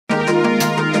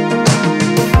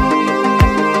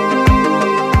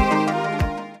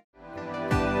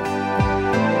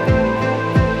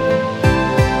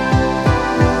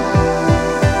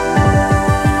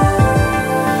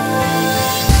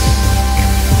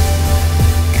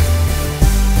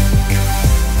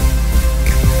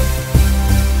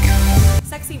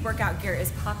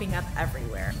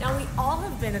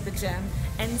in at the gym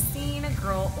and seen a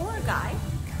girl or a guy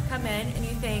come in and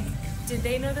you think, did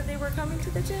they know that they were coming to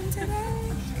the gym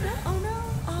today? No? Oh no?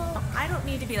 Oh, I don't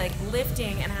need to be like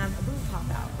lifting and have a boob pop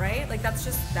out, right? Like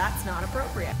that's not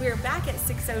appropriate. We are back at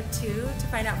 602 to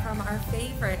find out from our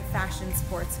favorite fashion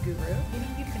sports guru. Maybe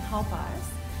you can help us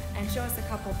and show us a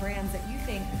couple brands that you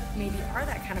think maybe are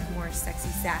that kind of more sexy,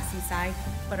 sassy side,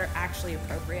 but are actually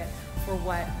appropriate for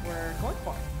what we're going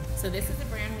for. So this is a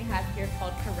brand we have here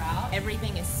called Corral.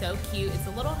 Everything is so cute. It's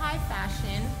a little high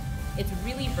fashion. It's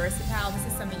really versatile. This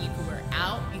is something you could wear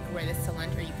out. You could wear this to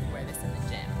lunch or you could wear this in the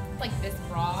gym. Like this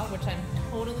bra, which I'm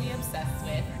totally obsessed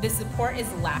with. The support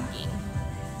is lacking.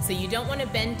 So you don't want to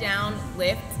bend down,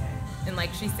 lift, and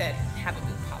like she said, have a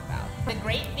boob pop out. The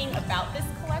great thing about this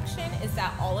collection is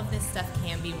that all of this stuff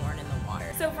can be worn in the water.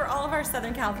 So for all of our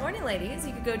Southern California ladies,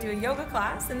 you could go do a yoga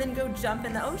class and then go jump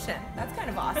in the ocean. That's kind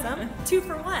of awesome. 2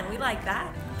 for 1, we like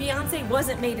that. Beyonce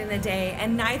wasn't made in a day,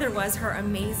 and neither was her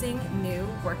amazing new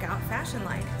workout fashion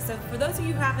line. So for those of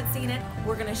you who haven't seen it,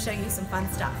 we're gonna show you some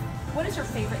fun stuff. What is your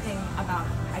favorite thing about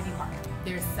Ivy Park?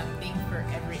 There's something for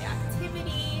every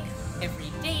activity, every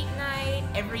date night,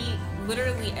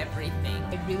 literally everything.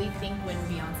 I really think when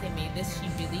Beyonce made this, she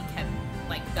really kept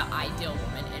like the ideal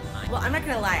woman in mind. Well, I'm not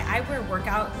gonna lie, I wear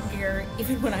workout gear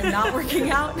even when I'm not working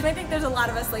out. And I think there's a lot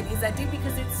of us ladies that do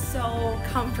because it's so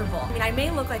comfortable. I mean, I may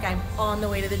look like I'm on the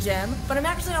way to the gym, but I'm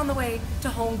actually on the way to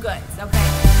Home Goods,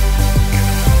 okay?